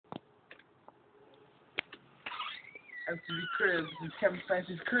MTV Cribs. This is Kevin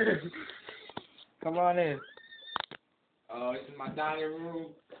Spencer's crib. Come on in. Oh, this is my dining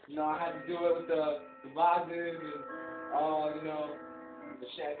room. You know, I had to do it with the vases and all, you know, the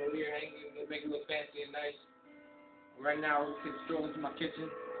chandelier hanging to make it look fancy and nice. Right now, we're strolling to my kitchen.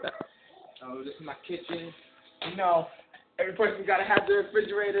 Oh, this is my kitchen. You know, every person gotta have their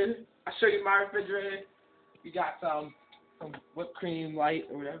refrigerator. I'll show you my refrigerator. We got some whipped cream light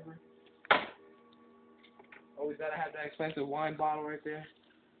or whatever. Always gotta have that expensive wine bottle right there.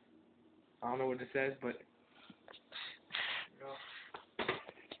 I don't know what it says, but you know.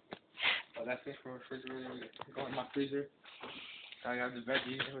 Oh, that's it for refrigerator. Go in my freezer. I got the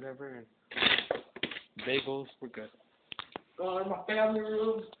veggies or whatever and bagels. We're good. Go in my family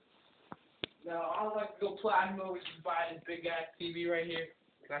room. Now I don't like to go platinum. We just buy this big ass TV right here.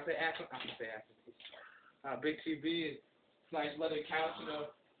 Can I say Apple? I can say Apple. Big TV and nice leather couch. You know,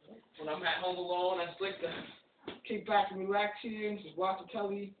 when I'm at home alone, I just like to kick back and relax here and just watch the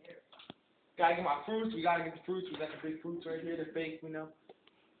telly. Gotta get my fruits. We gotta get the fruits. We got the big fruits right here. They're fake, you know.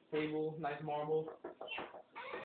 Table, nice marble.